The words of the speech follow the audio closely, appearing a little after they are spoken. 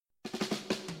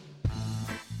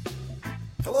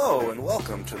Hello and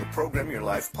welcome to the Program Your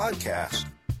Life podcast.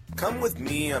 Come with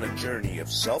me on a journey of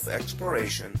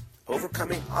self-exploration,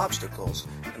 overcoming obstacles,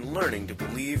 and learning to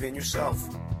believe in yourself.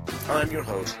 I'm your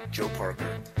host, Joe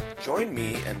Parker. Join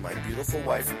me and my beautiful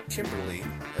wife, Kimberly,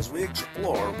 as we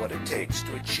explore what it takes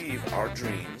to achieve our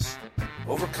dreams,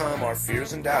 overcome our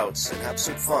fears and doubts, and have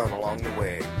some fun along the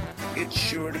way. It's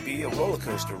sure to be a roller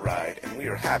coaster ride, and we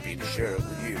are happy to share it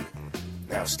with you.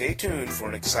 Now stay tuned for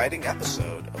an exciting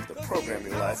episode of the Program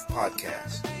Your Life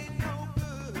podcast.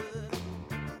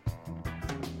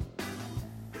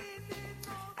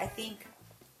 I think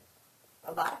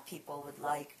a lot of people would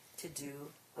like to do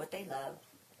what they love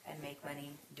and make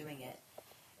money doing it,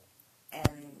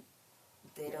 and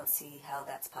they don't see how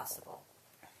that's possible,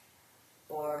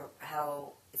 or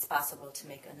how it's possible to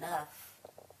make enough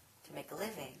to make a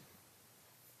living.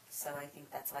 So I think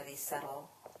that's why they settle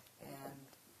and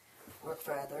work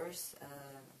for others,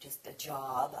 just a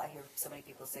job. I hear so many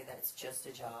people say that it's just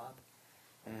a job.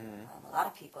 A lot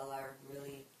of people are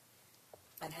really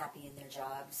unhappy in their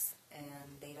jobs, and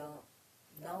they don't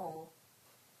know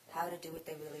how to do what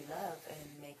they really love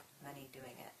and make money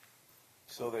doing it.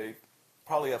 So they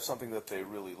probably have something that they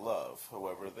really love.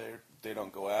 However, they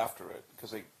don't go after it because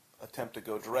they attempt to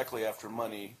go directly after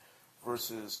money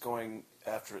versus going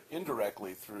after it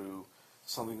indirectly through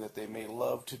something that they may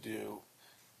love to do,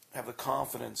 have the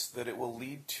confidence that it will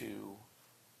lead to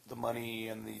the money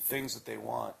and the things that they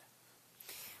want.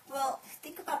 Well,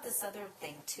 think about this other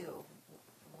thing too.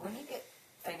 When you get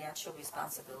financial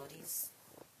responsibilities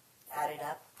added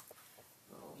up,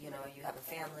 you know, you have a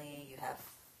family, you have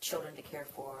children to care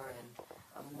for, and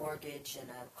a mortgage and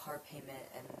a car payment,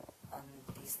 and on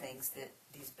these things, that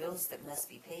these bills that must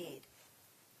be paid,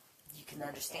 you can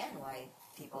understand why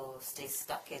people stay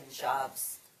stuck in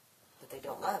jobs that they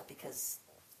don't love, because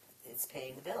it's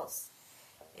paying the bills.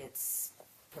 It's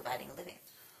providing a living.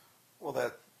 Well,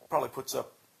 that probably puts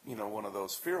up, one of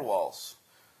those fear walls.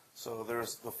 So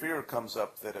the fear comes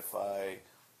up that if I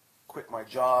quit my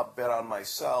job, bet on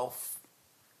myself,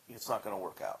 it's not going to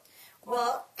work out.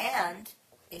 Well, and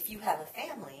if you have a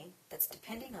family that's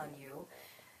depending on you,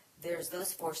 there's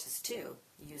those forces too.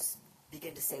 You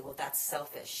begin to say, well, that's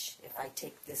selfish. If I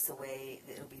take this away,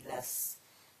 it'll be less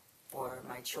for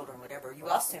my children, whatever. You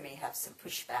also may have some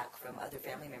pushback from other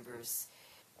family members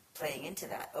playing into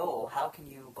that. Oh, how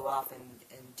can you go off and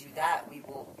do that? We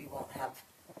won't have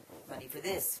money for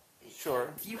this.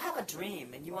 Sure. If you have a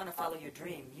dream and you want to follow your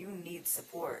dream, you need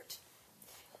support.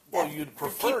 Well, you'd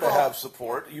prefer to have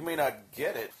support. You may not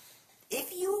get it.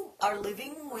 If you are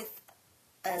living with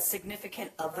a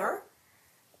significant other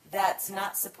that's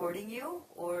not supporting you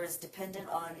or is dependent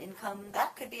on income,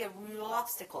 that could be a real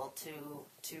obstacle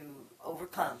to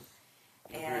overcome.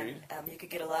 Agreed. And you could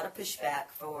get a lot of pushback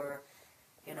for,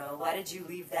 why did you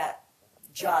leave that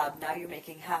job? Now you're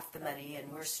making half the money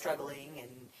and we're struggling, and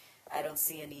I don't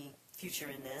see any future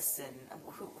in this, and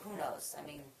who knows? I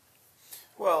mean...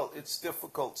 Well, it's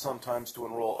difficult sometimes to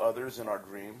enroll others in our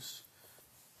dreams.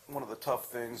 One of the tough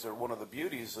things, or one of the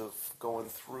beauties of going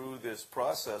through this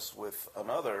process with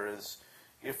another, is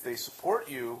if they support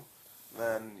you,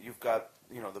 then you've got,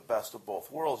 the best of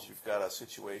both worlds. You've got a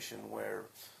situation where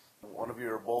one of you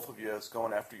or both of you is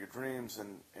going after your dreams,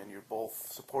 and you're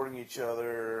both supporting each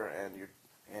other,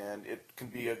 and it can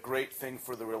be a great thing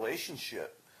for the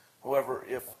relationship. However,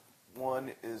 if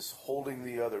one is holding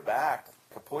the other back,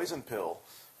 a poison pill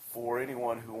for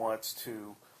anyone who wants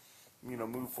to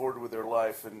move forward with their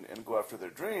life and go after their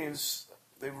dreams,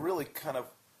 they've really kind of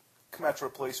come out to a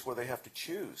place where they have to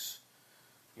choose.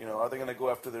 Are they going to go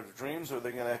after their dreams, or are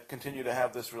they going to continue to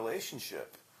have this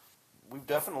relationship? We've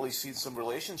definitely seen some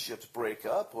relationships break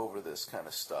up over this kind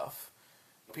of stuff.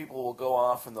 People will go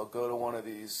off and they'll go to one of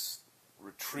these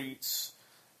retreats,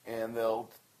 and they'll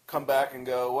come back and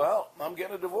go, well, I'm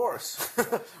getting a divorce.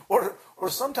 or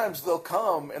sometimes they'll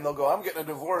come and they'll go, I'm getting a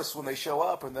divorce when they show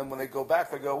up, and then when they go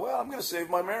back, they go, well, I'm going to save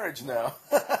my marriage now.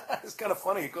 It's kind of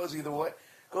funny. It goes either way. It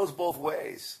goes both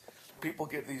ways. People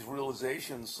get these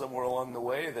realizations somewhere along the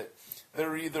way that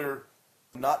they're either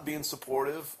not being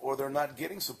supportive or they're not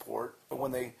getting support. But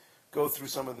when they go through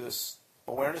some of this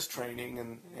awareness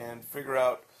training and figure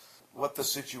out what the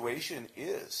situation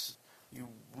is, you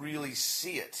really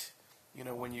see it.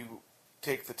 When you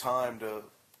take the time to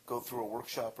go through a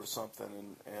workshop or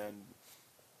something and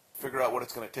figure out what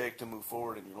it's going to take to move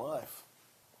forward in your life.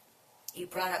 You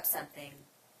brought up something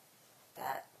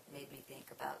that made me think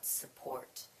about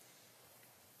support.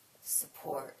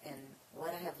 Support, and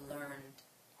what I have learned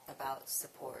about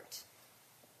support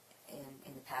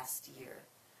in the past year.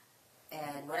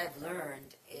 And what I've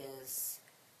learned is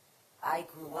I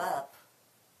grew up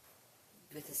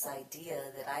with this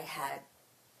idea that I had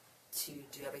to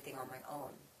do everything on my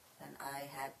own, and I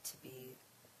had to be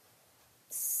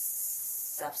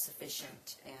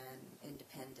self-sufficient and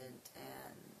independent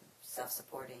and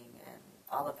self-supporting and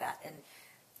all of that. And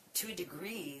to a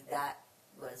degree, that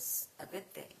was a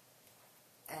good thing.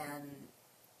 And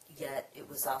yet it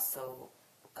was also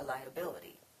a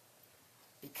liability,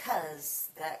 because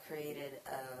that created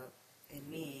in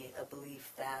me a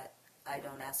belief that I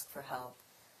don't ask for help.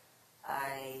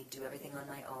 I do everything on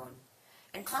my own.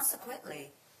 And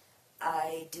consequently,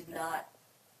 I did not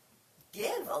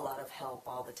give a lot of help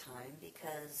all the time,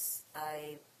 because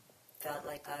I felt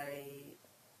like I,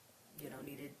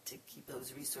 needed to keep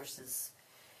those resources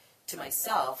to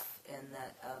myself, and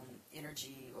that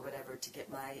energy or whatever to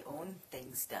get my own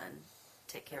things done,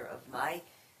 take care of my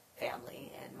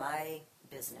family and my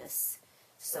business.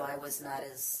 So I was not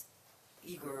as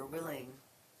eager or willing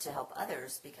to help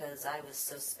others, because I was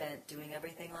so spent doing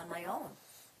everything on my own.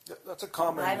 That's a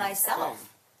common By myself. thing.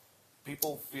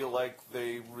 People feel like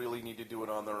they really need to do it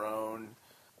on their own.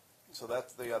 So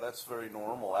that's very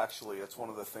normal. Actually, it's one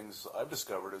of the things I've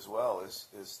discovered as well,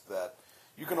 is that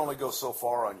you can only go so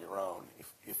far on your own.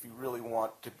 If you really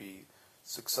want to be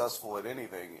successful at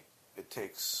anything, it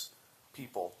takes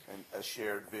people and a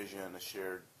shared vision, a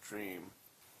shared dream.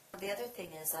 The other thing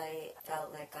is, I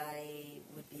felt like I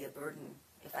would be a burden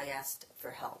if I asked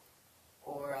for help,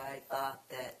 or I thought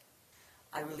that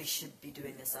I really should be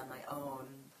doing this on my own.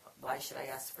 Why should I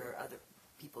ask for other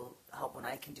people help when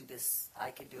I can do this?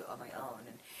 I can do it on my own.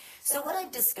 And so what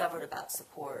I've discovered about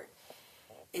support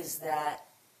is that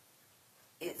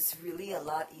it's really a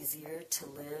lot easier to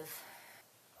live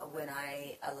when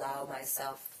I allow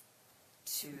myself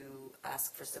to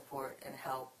ask for support and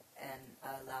help,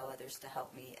 and allow others to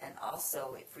help me. And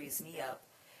also it frees me up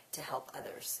to help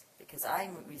others, because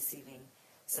I'm receiving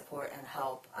support and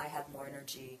help. I have more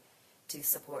energy to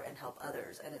support and help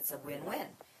others, and it's a win-win.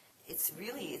 It's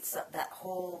that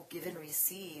whole give and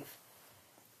receive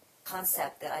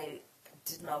concept that I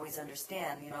didn't always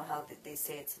understand. How they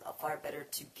say it's far better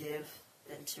to give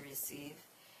than to receive.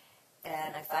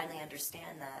 And I finally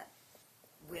understand that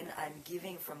when I'm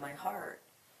giving from my heart,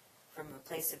 from a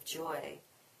place of joy,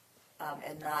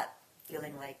 and not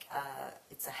feeling like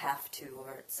it's a have to,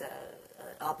 or it's an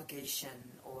obligation,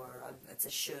 or it's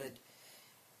a should,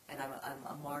 and I'm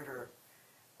a martyr.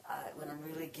 When I'm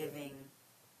really giving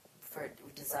for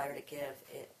a desire to give,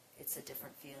 it's a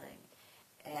different feeling.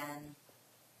 And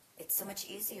it's so much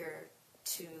easier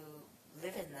to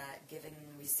live in that giving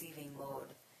and receiving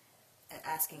mode, and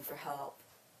asking for help,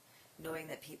 knowing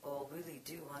that people really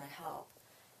do want to help,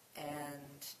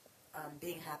 and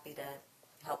being happy to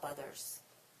help others.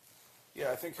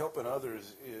 Yeah, I think helping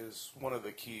others is one of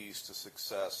the keys to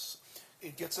success.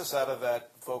 It gets us out of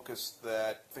that focus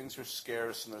that things are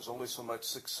scarce and there's only so much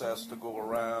success to go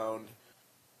around.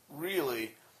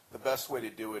 Really, the best way to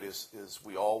do it is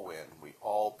we all win. We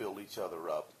all build each other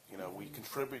up. We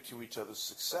contribute to each other's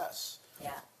success.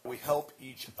 Yeah. We help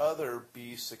each other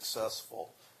be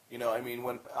successful.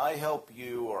 When I help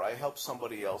you or I help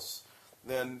somebody else,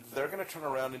 then they're going to turn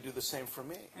around and do the same for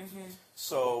me. Mm-hmm.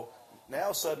 So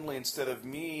now suddenly, instead of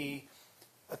me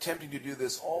attempting to do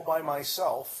this all by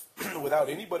myself without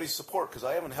anybody's support, because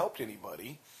I haven't helped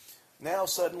anybody, now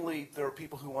suddenly there are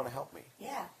people who want to help me.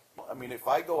 Yeah. If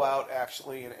I go out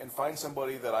actually and find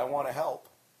somebody that I want to help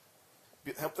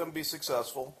them be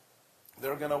successful,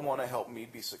 they're going to want to help me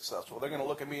be successful. They're going to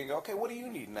look at me and go, okay, what do you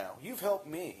need now? You've helped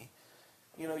me.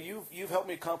 You've helped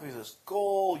me accomplish this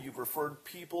goal. You've referred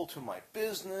people to my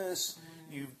business.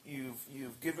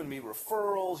 You've given me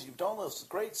referrals. You've done all this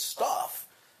great stuff.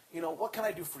 What can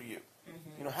I do for you?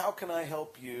 Mm-hmm. How can I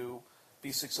help you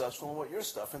be successful in what your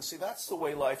stuff? And see, that's the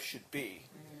way life should be.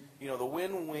 Mm-hmm. The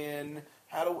win-win.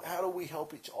 How do we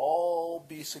help each all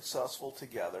be successful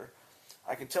together?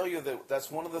 I can tell you that that's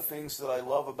one of the things that I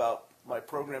love about my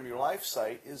Program Your Life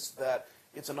site, is that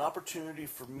it's an opportunity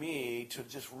for me to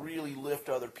just really lift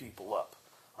other people up.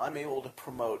 I'm able to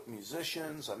promote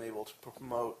musicians. I'm able to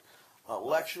promote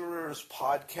lecturers,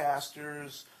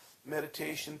 podcasters,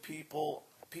 meditation people,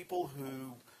 people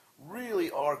who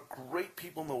really are great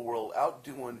people in the world, out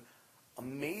doing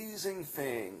amazing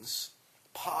things,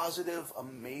 positive,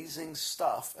 amazing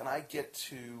stuff, and I get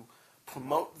to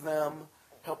promote them,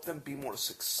 help them be more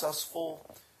successful,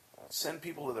 send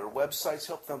people to their websites,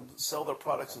 help them sell their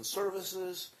products and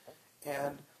services,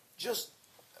 and just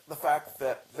the fact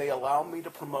that they allow me to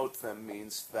promote them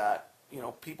means that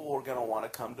people are going to want to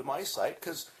come to my site,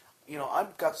 because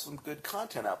I've got some good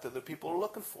content out there that people are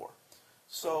looking for.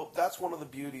 So that's one of the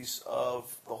beauties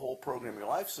of the whole Program Your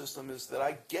Life system, is that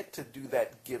I get to do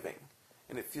that giving.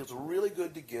 and it feels really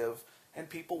good to give, and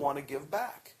people want to give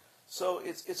back. So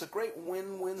it's a great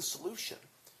win-win solution.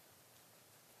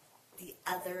 The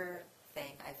other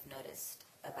thing I've noticed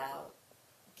about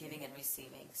giving and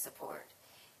receiving support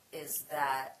is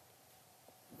that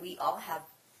we all have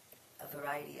a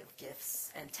variety of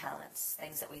gifts and talents,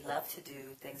 things that we love to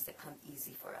do, things that come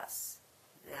easy for us,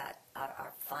 that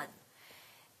are fun.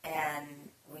 And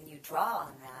when you draw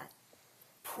on that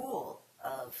pool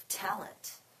of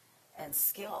talent and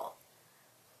skill,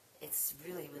 it's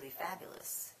really, really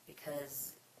fabulous,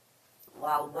 because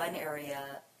while one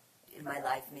area in my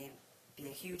life may be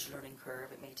a huge learning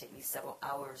curve, it may take me several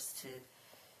hours to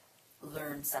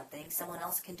learn something, someone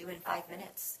else can do in 5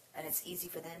 minutes, and it's easy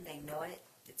for them, they know it,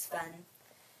 it's fun,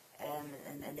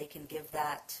 and they can give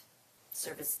that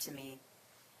service to me,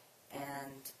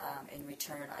 and in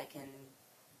return I can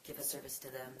give a service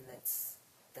to them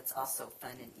that's also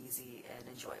fun and easy and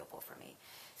enjoyable for me.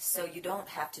 So you don't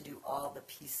have to do all the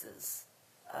pieces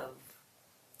of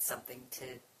something to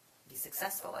be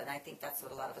successful, and I think that's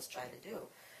what a lot of us try to do.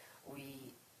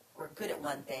 We're good at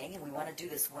one thing, and we want to do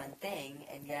this one thing,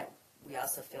 and yet we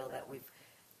also feel that we've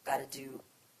got to do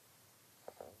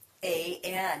A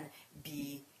and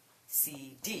B,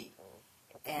 C, D,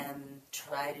 and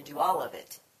try to do all of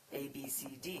it, A, B,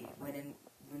 C, D, when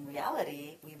in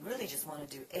reality, we really just want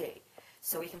to do A.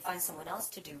 So we can find someone else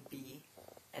to do B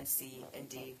and C and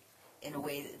D in a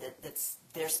way that's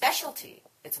their specialty.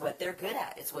 It's what they're good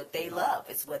at. It's what they love.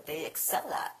 It's what they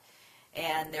excel at.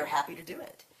 And they're happy to do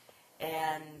it.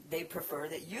 And they prefer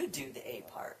that you do the A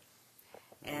part.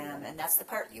 And that's the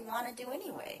part you want to do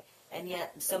anyway. And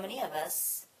yet, so many of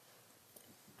us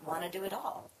want to do it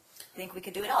all. Think we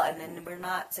can do it all. And then we're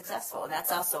not successful. And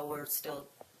that's also, we're still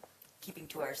keeping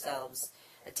to ourselves,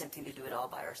 attempting to do it all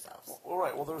by ourselves. All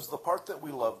right. Well, there's the part that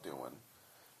we love doing.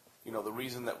 You know, the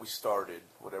reason that we started,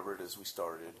 whatever it is we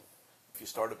started. If you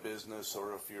start a business,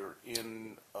 or if you're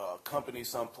in a company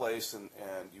someplace and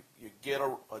you get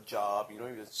a job, you know,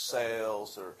 either it's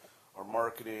sales or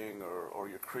marketing, or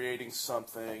you're creating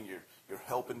something, you're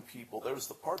helping people. There's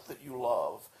the part that you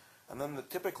love, and then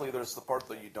typically there's the part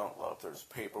that you don't love. There's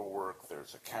paperwork,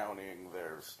 there's accounting,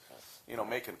 there's, you know,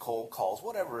 making cold calls,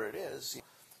 whatever it is.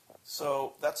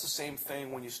 So that's the same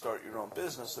thing when you start your own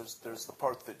business. There's the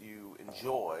part that you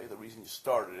enjoy, the reason you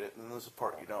started it, and then there's the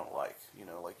part you don't like. You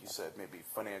know, like you said, maybe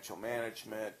financial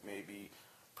management, maybe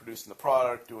producing the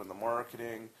product, doing the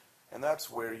marketing, and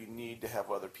that's where you need to have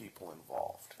other people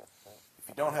involved. If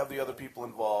you don't have the other people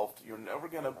involved, you're never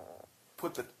going to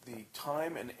put the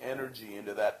time and energy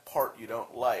into that part you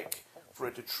don't like for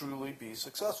it to truly be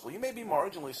successful. You may be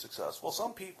marginally successful.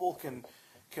 Some people can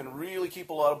really keep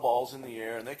a lot of balls in the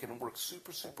air, and they can work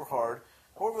super, super hard.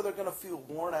 However, they're going to feel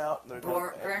worn out, and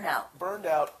they're burned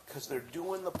out because they're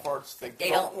doing the parts they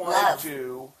don't want to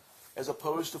do, as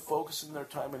opposed to focusing their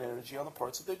time and energy on the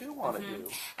parts that they do want to do.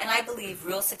 And I believe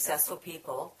real successful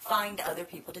people find other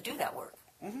people to do that work.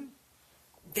 Mm-hmm.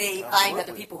 They find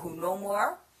other people who know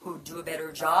more, who do a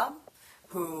better job,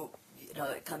 who, you know,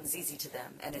 it comes easy to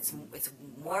them, and it's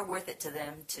more worth it to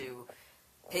them to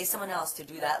pay someone else to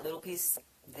do that little piece,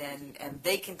 and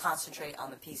they can concentrate on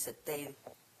the piece that they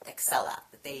excel at,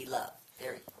 that they love,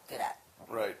 they're good at.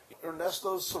 Right.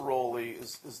 Ernesto Ciroli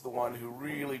is the one who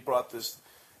really brought this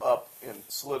up and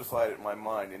solidified it in my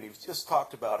mind, and he just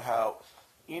talked about how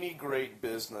any great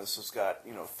business has got,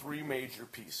 you know, 3 major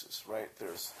pieces, right?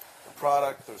 There's the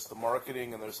product, there's the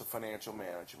marketing, and there's the financial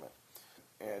management.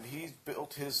 And he's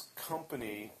built his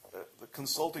company, the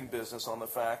consulting business, on the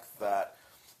fact that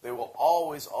they will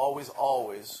always, always,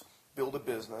 always build a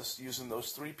business using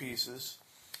those 3 pieces.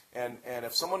 And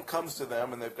if someone comes to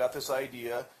them and they've got this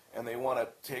idea and they want to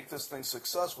take this thing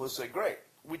successful, they say, great,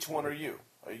 which one are you?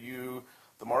 Are you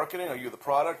the marketing? Are you the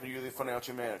product? Are you the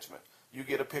financial management? You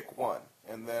get to pick one,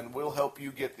 and then we'll help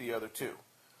you get the other 2.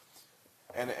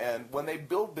 And when they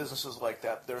build businesses like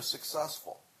that, they're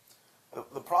successful.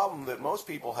 The problem that most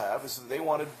people have is that they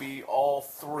want to be all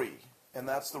 3. And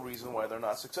that's the reason why they're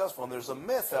not successful. And there's a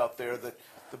myth out there that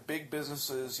the big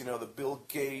businesses, you know, the Bill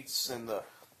Gates and the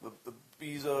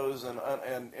Bezos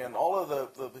and all of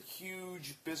the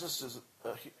huge businesses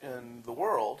in the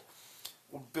world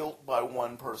were built by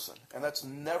one person. And that's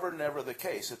never, never the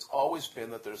case. It's always been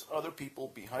that there's other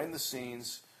people behind the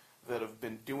scenes that have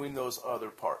been doing those other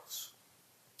parts.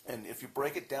 And if you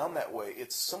break it down that way,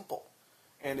 it's simple.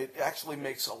 And it actually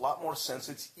makes a lot more sense.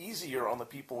 It's easier on the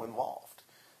people involved,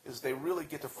 is they really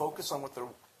get to focus on what they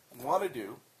want to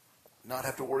do, not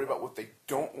have to worry about what they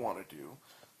don't want to do.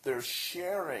 They're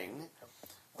sharing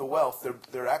the wealth.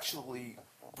 They're actually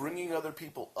bringing other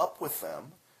people up with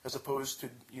them, as opposed to,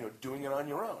 you know, doing it on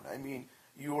your own. I mean,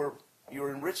 you're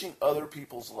you're enriching other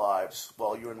people's lives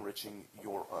while you're enriching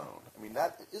your own. I mean,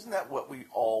 isn't that what we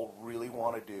all really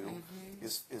want to do? Mm-hmm.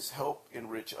 Is help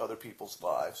enrich other people's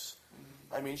lives.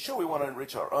 Mm-hmm. I mean, sure, we want to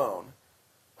enrich our own.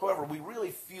 However, we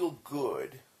really feel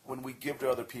good when we give to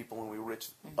other people and we enrich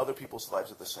other people's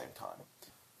lives at the same time.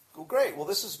 Well, great. Well,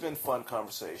 this has been fun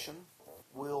conversation.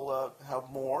 We'll have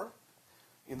more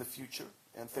in the future.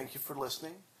 And thank you for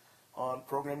listening on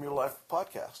Program Your Life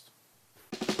podcast.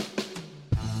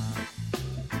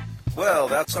 Well,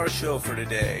 that's our show for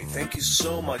today. Thank you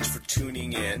so much for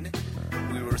tuning in.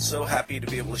 We were so happy to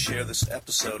be able to share this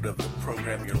episode of the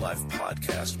Program Your Life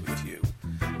podcast with you.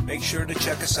 Make sure to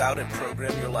check us out at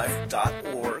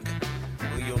programyourlife.org.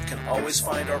 You can always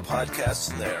find our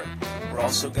podcasts there. We're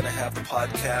also going to have the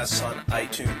podcasts on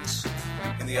iTunes,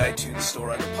 in the iTunes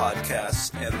store under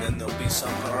podcasts, and then there'll be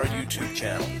some on our YouTube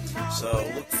channel. So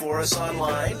look for us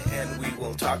online, and we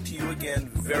will talk to you again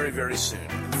very, very soon.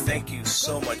 Thank you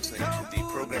so much to the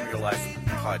Program Your Life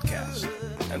podcast.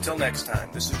 Until next time,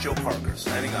 this is Joe Parker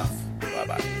signing off.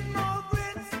 Bye-bye.